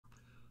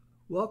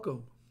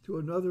Welcome to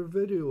another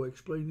video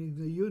explaining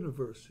the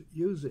universe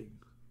using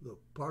the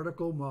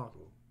particle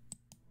model.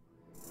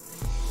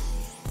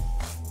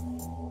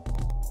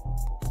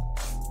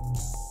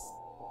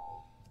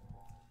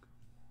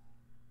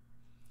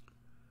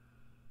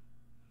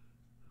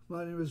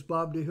 My name is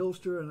Bob D.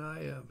 Hilster and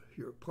I am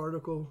your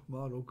particle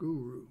model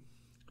guru.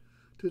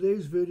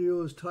 Today's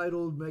video is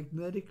titled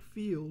Magnetic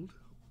Field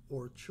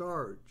or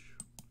Charge.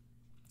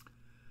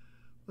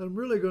 I'm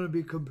really going to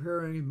be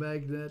comparing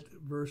magnet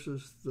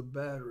versus the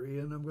battery,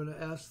 and I'm going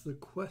to ask the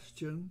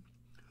question,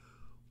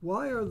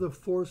 why are the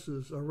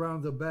forces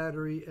around the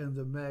battery and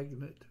the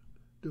magnet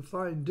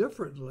defined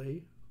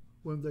differently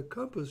when the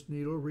compass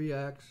needle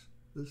reacts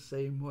the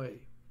same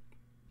way?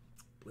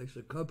 Place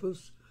a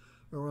compass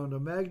around a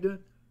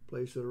magnet,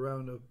 place it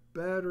around a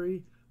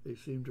battery, they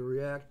seem to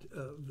react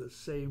the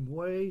same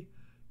way,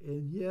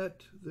 and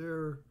yet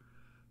they're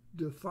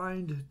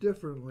defined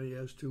differently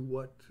as to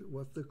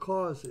what the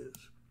cause is.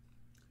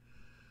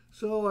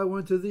 So I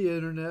went to the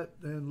internet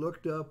and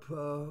looked up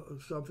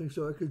something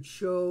so I could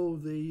show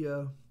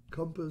the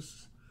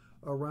compass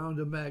around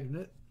a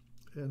magnet,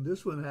 and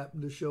this one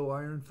happened to show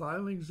iron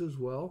filings as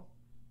well.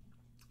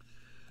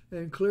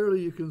 And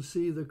clearly you can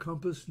see the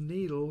compass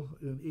needle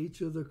in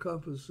each of the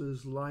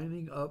compasses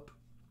lining up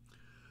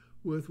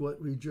with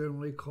what we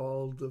generally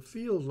call the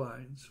field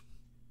lines.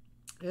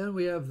 And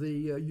we have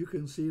the, you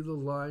can see the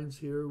lines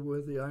here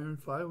with the iron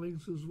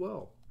filings as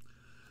well.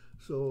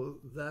 So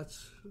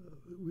that's,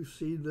 we've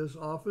seen this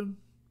often,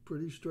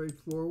 pretty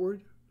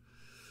straightforward.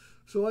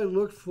 So I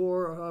looked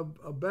for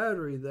a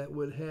battery that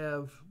would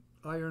have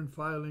iron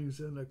filings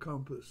in a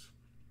compass.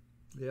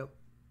 Yep,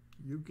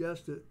 you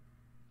guessed it.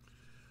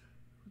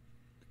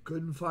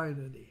 Couldn't find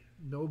any.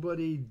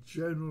 Nobody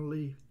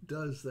generally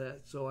does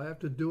that, so I have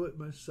to do it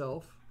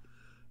myself.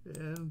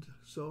 And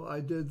so I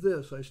did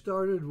this. I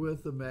started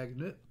with the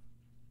magnet,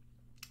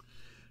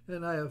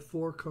 and I have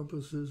 4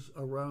 compasses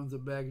around the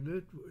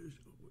magnet.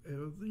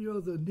 You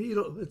know, the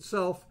needle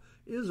itself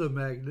is a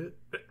magnet,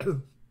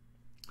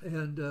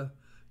 and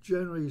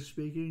generally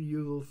speaking,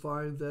 you will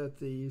find that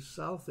the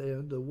south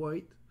end, the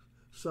white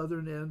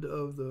southern end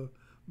of the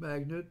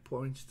magnet,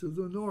 points to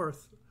the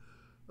north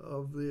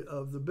of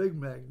the big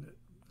magnet.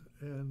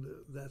 And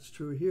that's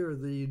true here.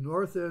 The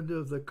north end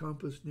of the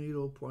compass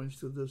needle points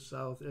to the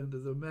south end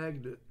of the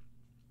magnet.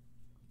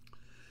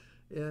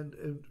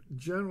 And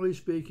generally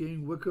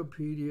speaking,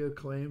 Wikipedia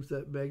claims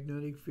that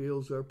magnetic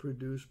fields are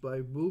produced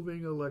by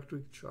moving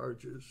electric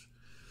charges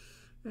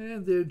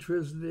and the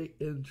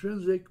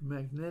intrinsic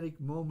magnetic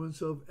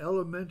moments of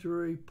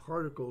elementary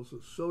particles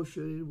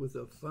associated with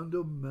a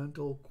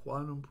fundamental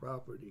quantum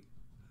property,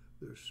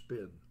 their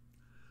spin.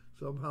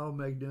 Somehow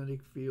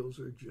magnetic fields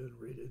are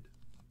generated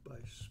by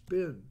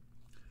spin.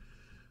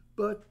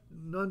 But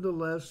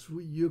nonetheless,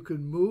 you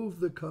can move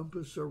the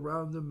compass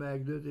around the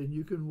magnet and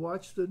you can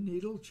watch the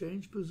needle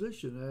change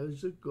position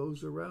as it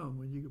goes around.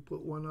 When you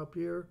put one up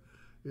here,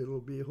 it'll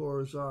be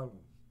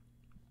horizontal.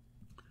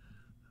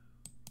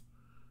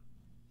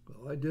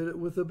 Well, I did it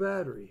with a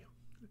battery,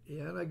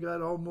 and I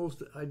got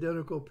almost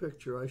identical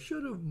picture. I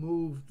should have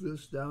moved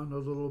this down a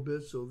little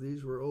bit so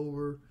these were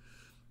over.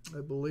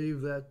 I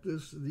believe that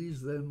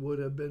these then would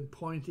have been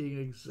pointing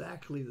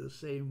exactly the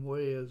same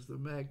way as the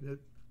magnet,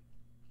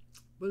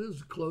 but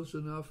it's close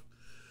enough.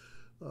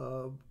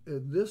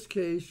 In this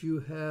case,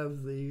 you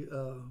have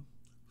the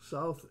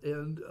south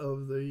end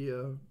of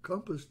the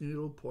compass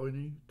needle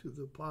pointing to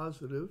the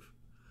positive,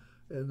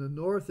 and the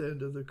north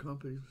end of the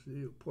compass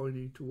needle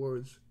pointing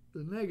towards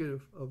the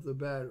negative of the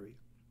battery.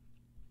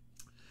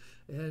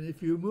 And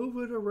if you move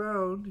it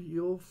around,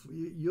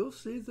 you'll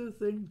see the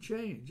thing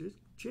change. It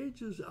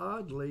changes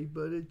oddly,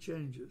 but it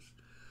changes.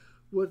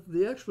 What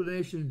the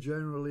explanation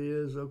generally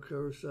is, of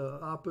course,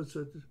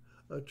 opposites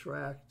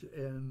attract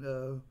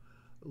and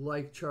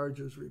like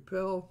charges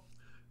repel.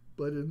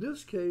 But in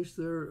this case,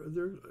 they're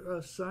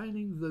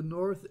assigning the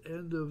north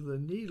end of the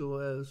needle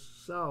as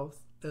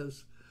south,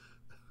 as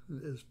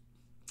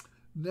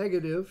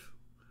negative,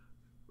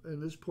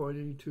 and is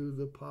pointing to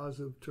the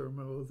positive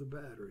terminal of the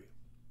battery.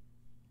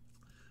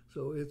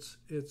 So it's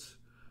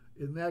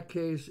in that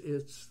case,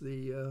 it's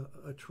the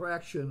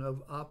attraction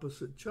of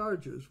opposite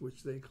charges,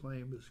 which they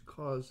claim is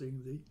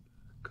causing the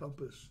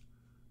compass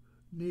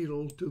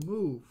needle to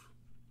move.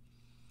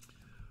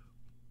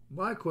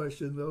 My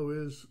question, though,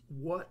 is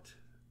what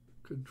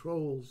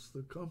controls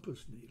the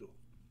compass needle?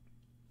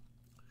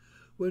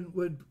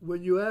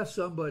 When you ask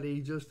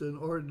somebody, just an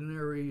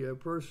ordinary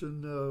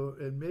person,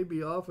 and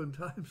maybe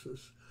oftentimes a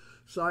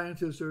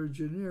scientist or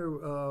engineer,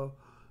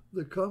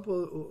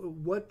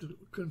 what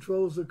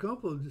controls the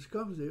compass?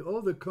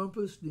 Oh, the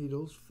compass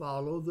needles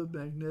follow the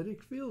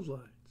magnetic field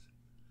lines.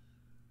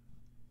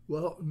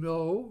 Well,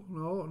 no,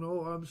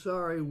 I'm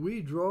sorry.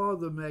 We draw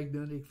the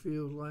magnetic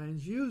field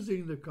lines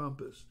using the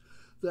compass.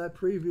 That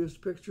previous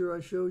picture I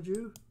showed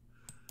you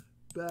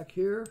back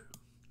here,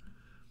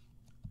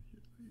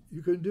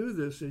 you can do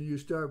this, and you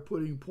start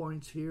putting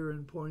points here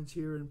and points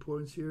here and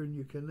points here, and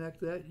you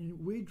connect that.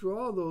 And we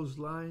draw those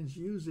lines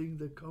using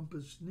the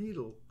compass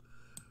needle.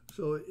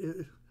 So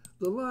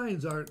The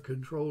lines aren't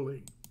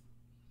controlling.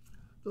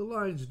 The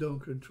lines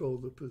don't control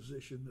the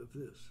position of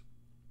this.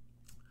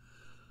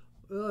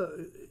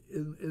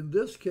 In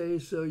this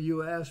case,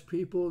 you ask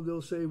people,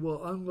 they'll say,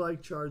 well,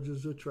 unlike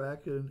charges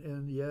attract,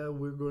 and yeah,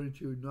 we're going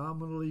to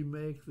nominally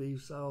make the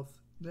south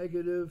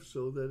negative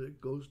so that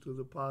it goes to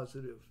the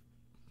positive.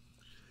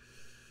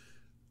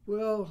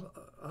 Well,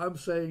 I'm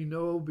saying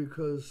no,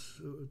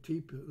 because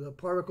the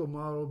particle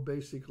model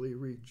basically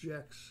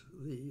rejects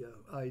the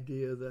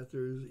idea that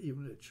there's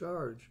even a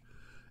charge.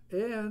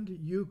 And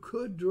you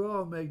could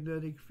draw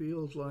magnetic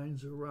field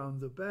lines around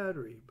the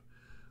battery,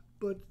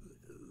 but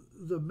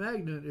the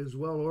magnet is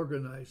well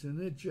organized, and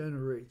it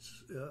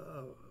generates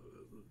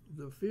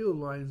the field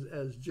lines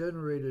as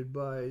generated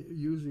by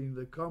using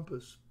the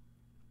compass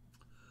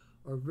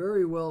are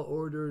very well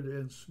ordered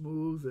and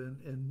smooth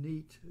and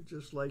neat,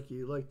 just like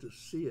you like to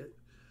see it.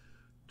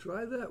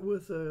 Try that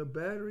with a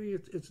battery.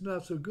 It's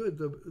not so good.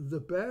 The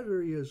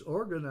battery is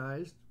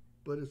organized,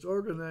 but it's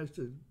organized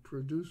to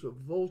produce a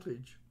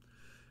voltage.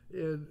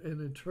 And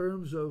in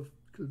terms of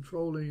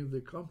controlling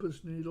the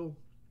compass needle,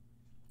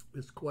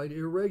 it's quite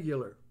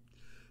irregular.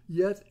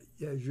 Yet,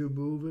 as you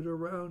move it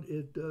around,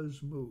 it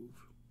does move.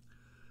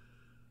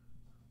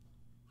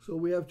 So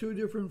we have two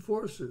different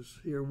forces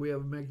here. We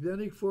have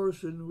magnetic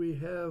force, and we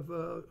have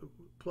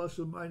plus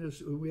and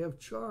minus, and we have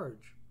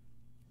charge.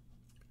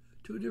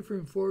 Two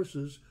different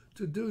forces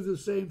to do the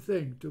same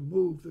thing, to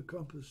move the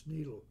compass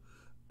needle.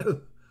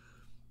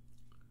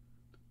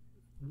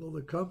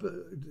 Well,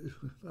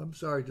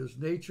 does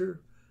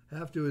nature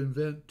have to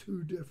invent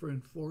two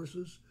different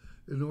forces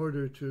in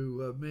order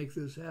to make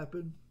this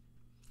happen?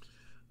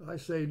 I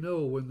say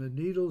no. When the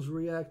needles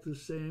react the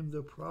same,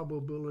 the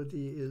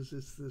probability is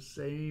it's the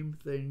same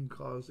thing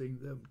causing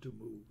them to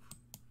move.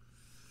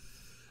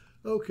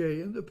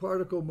 Okay, in the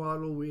particle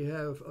model, we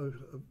have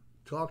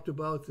talked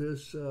about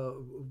this.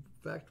 In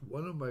fact,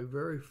 one of my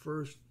very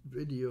first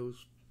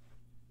videos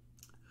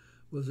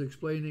was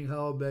explaining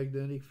how a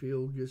magnetic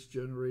field gets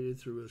generated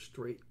through a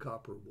straight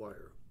copper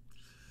wire.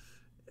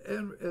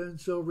 And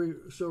so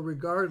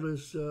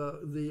regardless,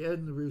 the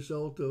end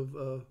result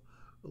of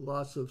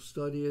lots of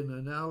study and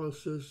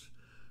analysis,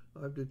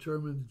 I've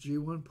determined the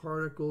G1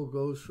 particle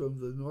goes from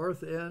the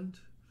north end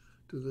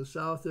to the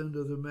south end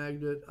of the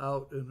magnet,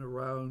 out and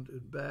around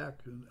and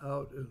back, and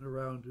out and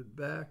around and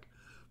back.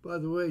 By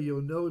the way,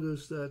 you'll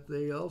notice that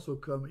they also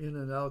come in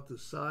and out the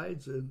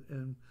sides,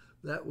 and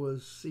that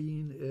was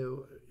seen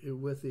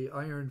with the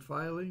iron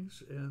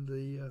filings and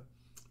the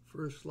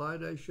first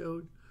slide I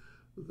showed.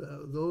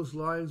 Those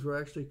lines were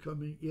actually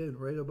coming in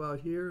right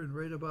about here and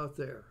right about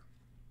there.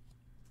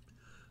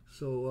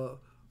 So,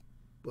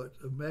 but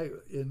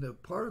in the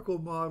particle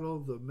model,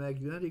 the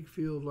magnetic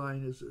field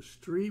line is a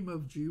stream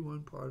of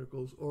G1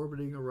 particles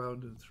orbiting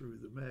around and through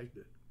the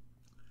magnet.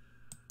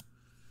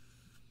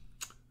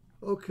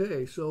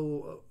 Okay,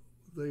 so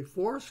the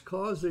force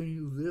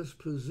causing this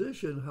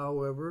position,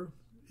 however,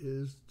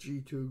 is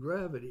G2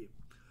 gravity.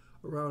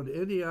 Around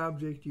any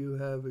object, you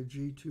have a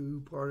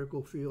G2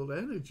 particle field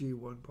and a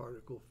G1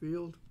 particle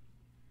field.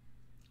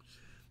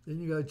 Then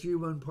you got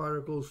G1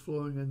 particles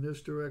flowing in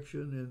this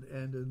direction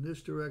and in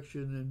this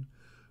direction, and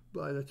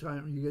by the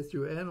time you get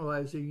through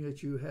analyzing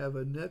it, you have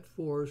a net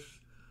force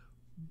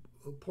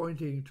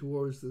pointing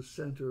towards the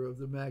center of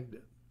the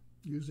magnet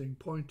using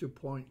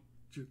point-to-point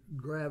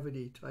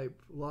gravity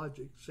type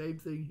logic. Same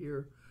thing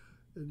here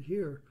and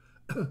here.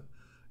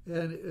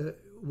 And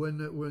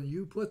when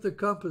you put the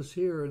compass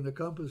here and the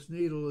compass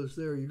needle is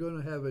there, you're going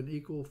to have an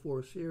equal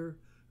force here,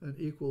 an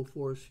equal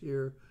force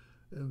here,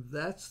 and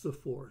that's the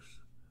force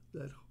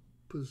that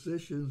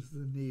positions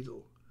the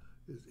needle.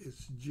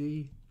 It's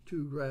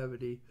G2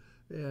 gravity,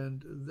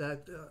 and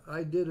that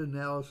I did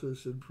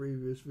analysis in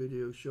previous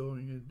videos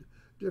showing in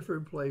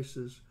different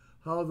places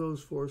how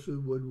those forces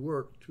would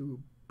work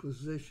to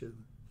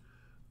position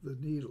the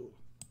needle.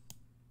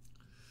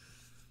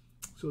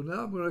 So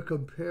now I'm going to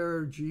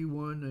compare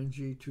G1 and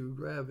G2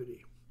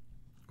 gravity.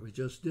 We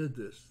just did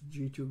this.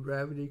 G2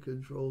 gravity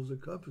controls the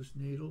compass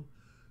needle.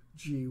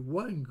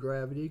 G1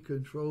 gravity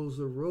controls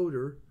the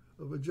rotor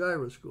of a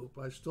gyroscope.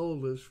 I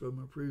stole this from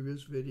a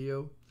previous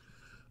video,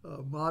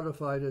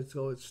 modified it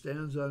so it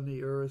stands on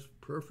the earth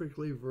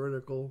perfectly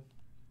vertical.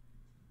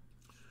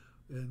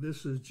 And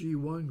this is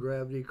G1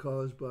 gravity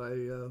caused by,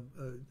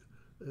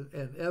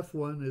 and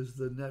F1 is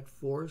the net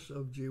force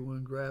of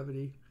G1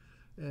 gravity,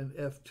 and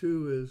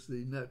F2 is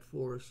the net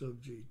force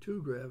of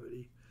G2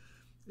 gravity.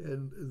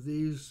 And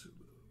these,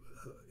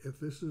 if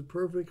this is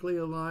perfectly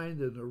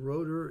aligned and the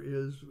rotor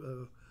is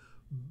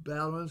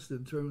balanced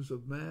in terms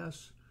of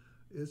mass,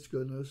 it's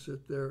going to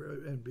sit there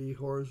and be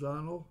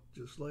horizontal,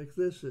 just like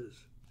this is.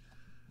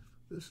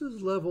 This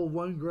is level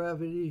 1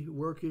 gravity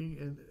working,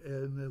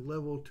 and the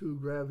level 2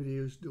 gravity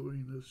is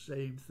doing the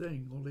same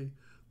thing, only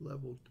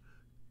level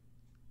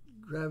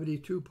gravity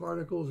 2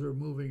 particles are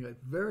moving at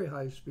very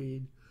high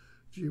speed.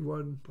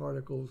 G1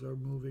 particles are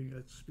moving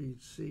at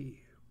speed c.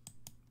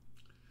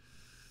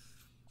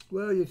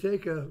 Well, you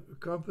take a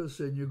compass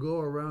and you go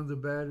around the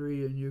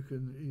battery, and you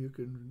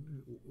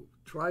can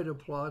try to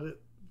plot it.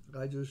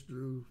 I just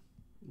drew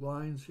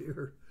lines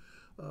here.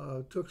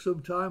 Took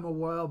some time a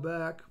while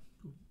back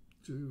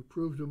to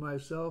prove to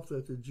myself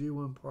that the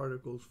G1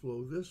 particles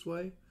flow this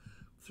way,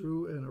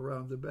 through and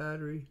around the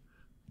battery,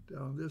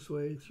 down this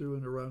way, through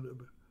and around the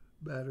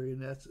battery,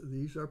 and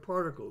these are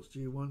particles,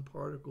 G1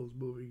 particles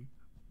moving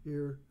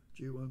here,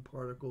 G1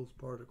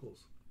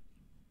 particles.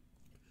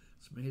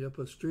 It's made up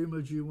of a stream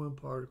of G1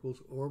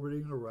 particles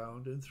orbiting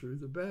around and through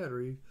the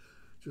battery,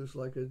 just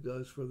like it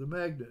does for the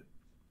magnet.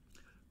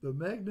 The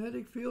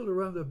magnetic field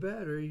around the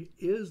battery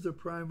is the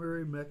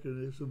primary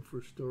mechanism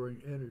for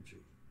storing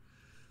energy.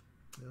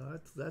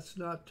 That's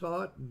not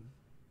taught, and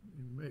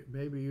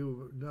maybe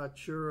you're not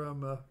sure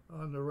I'm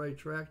on the right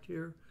track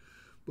here,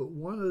 but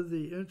one of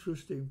the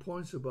interesting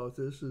points about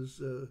this is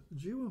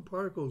G1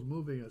 particles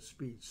moving at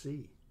speed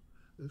c.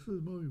 This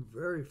is moving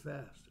very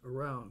fast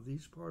around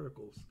these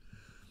particles.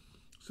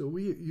 So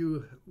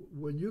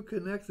when you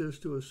connect this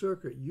to a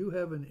circuit, you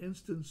have an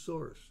instant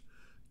source,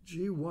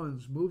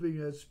 G1s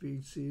moving at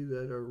speed c,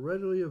 that are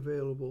readily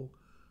available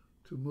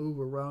to move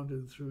around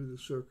and through the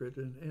circuit.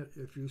 And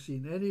if you've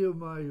seen any of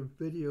my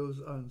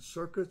videos on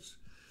circuits,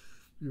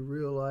 you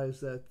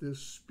realize that this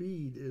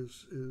speed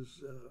is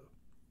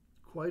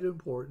quite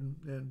important,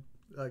 and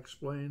I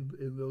explained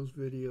in those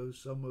videos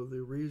some of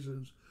the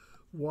reasons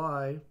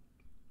why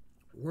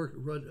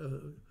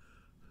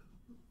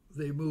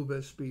they move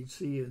at speed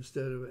c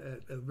instead of at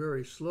a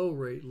very slow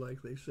rate,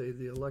 like they say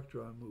the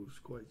electron moves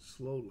quite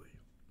slowly.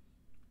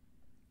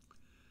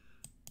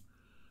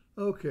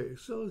 Okay,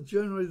 so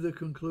generally the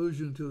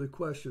conclusion to the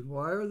question,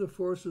 why are the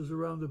forces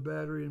around the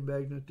battery and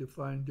magnet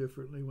defined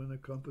differently when the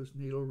compass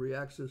needle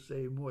reacts the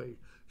same way?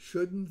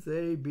 Shouldn't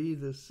they be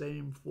the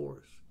same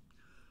force?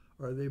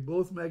 Are they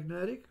both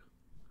magnetic?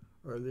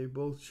 Are they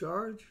both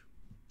charged?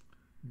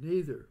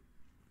 Neither.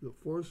 The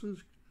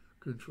forces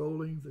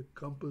controlling the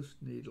compass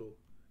needle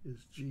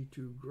is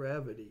G2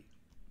 gravity.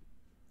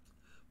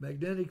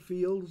 Magnetic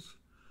fields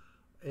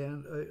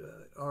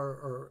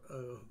are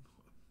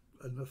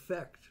an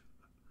effect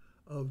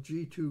of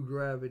G2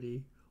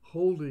 gravity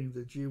holding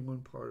the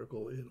G1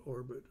 particle in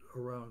orbit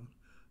around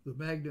the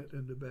magnet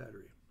and the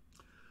battery.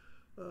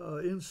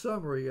 In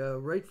summary,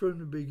 right from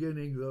the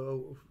beginning,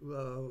 though,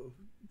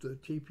 the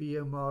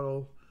TPM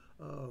model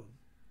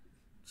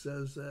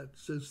says that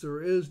since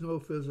there is no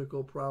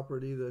physical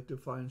property that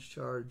defines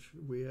charge,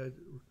 we had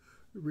to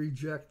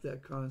reject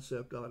that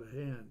concept out of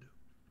hand.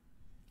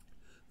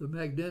 The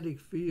magnetic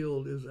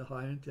field is a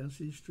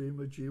high-intensity stream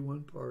of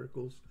G1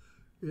 particles.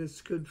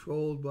 It's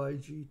controlled by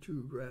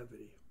G2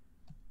 gravity.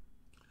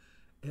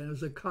 And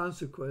as a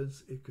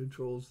consequence, it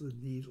controls the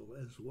needle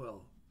as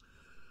well.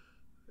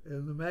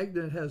 And the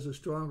magnet has a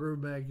stronger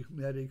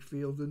magnetic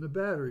field than the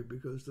battery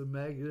because the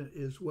magnet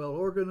is well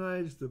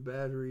organized. The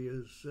battery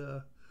is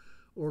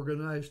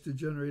organized to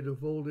generate a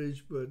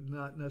voltage, but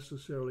not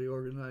necessarily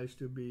organized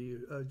to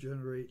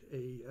generate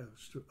a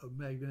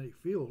magnetic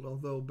field,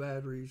 although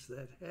batteries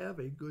that have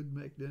a good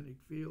magnetic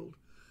field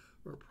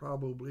are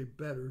probably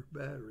better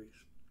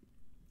batteries.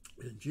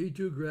 And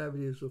G2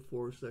 gravity is a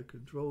force that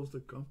controls the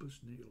compass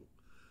needle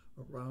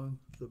around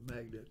the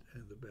magnet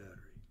and the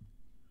battery.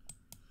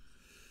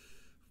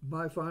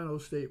 My final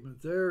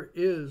statement, there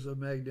is a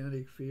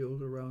magnetic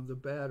field around the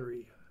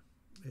battery,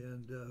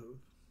 and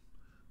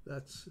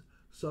that's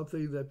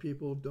something that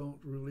people don't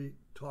really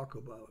talk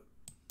about.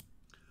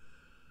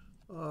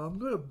 I'm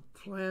going to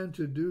plan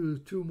to do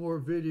 2 more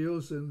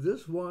videos, and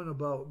this one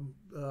about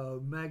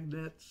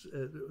magnets,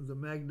 the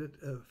magnet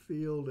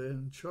field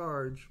and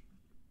charge.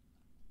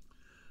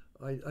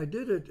 I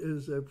did it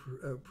as a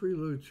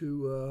prelude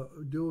to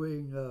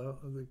doing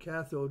the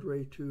cathode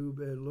ray tube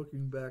and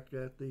looking back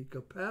at the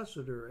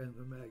capacitor and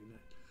the magnet.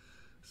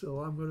 So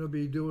I'm going to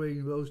be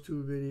doing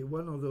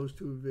one of those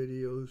 2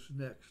 videos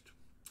next.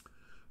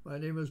 My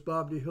name is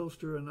Bob D.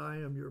 Hilster, and I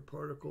am your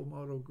particle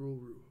model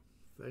guru.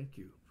 Thank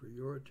you for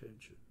your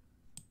attention.